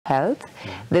health.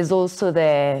 There's also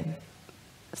the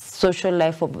social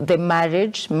life of the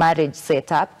marriage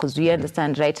setup, because we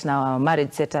understand right now our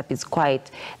marriage setup is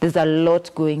there's a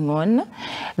lot going on.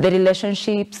 The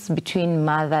relationships between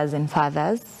mothers and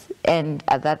fathers, and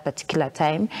at that particular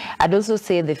time. I'd also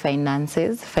say the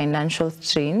financial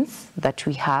strains that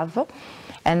we have.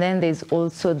 And then there's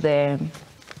also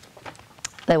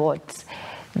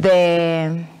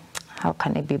how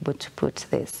can I be able to put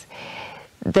this?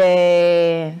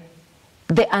 The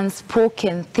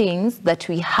unspoken things that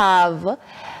we have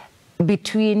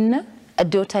between a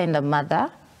daughter and a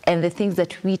mother, and the things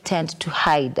that we tend to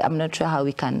hide. I'm not sure how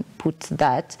we can put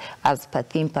that as per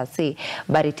theme per se,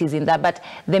 but it is in that. But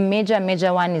the major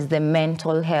one is the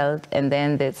mental health, and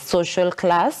then the social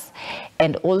class,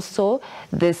 and also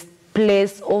this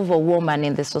place of a woman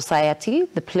in the society,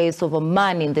 the place of a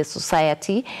man in the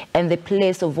society, and the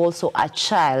place of also a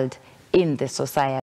child in the society.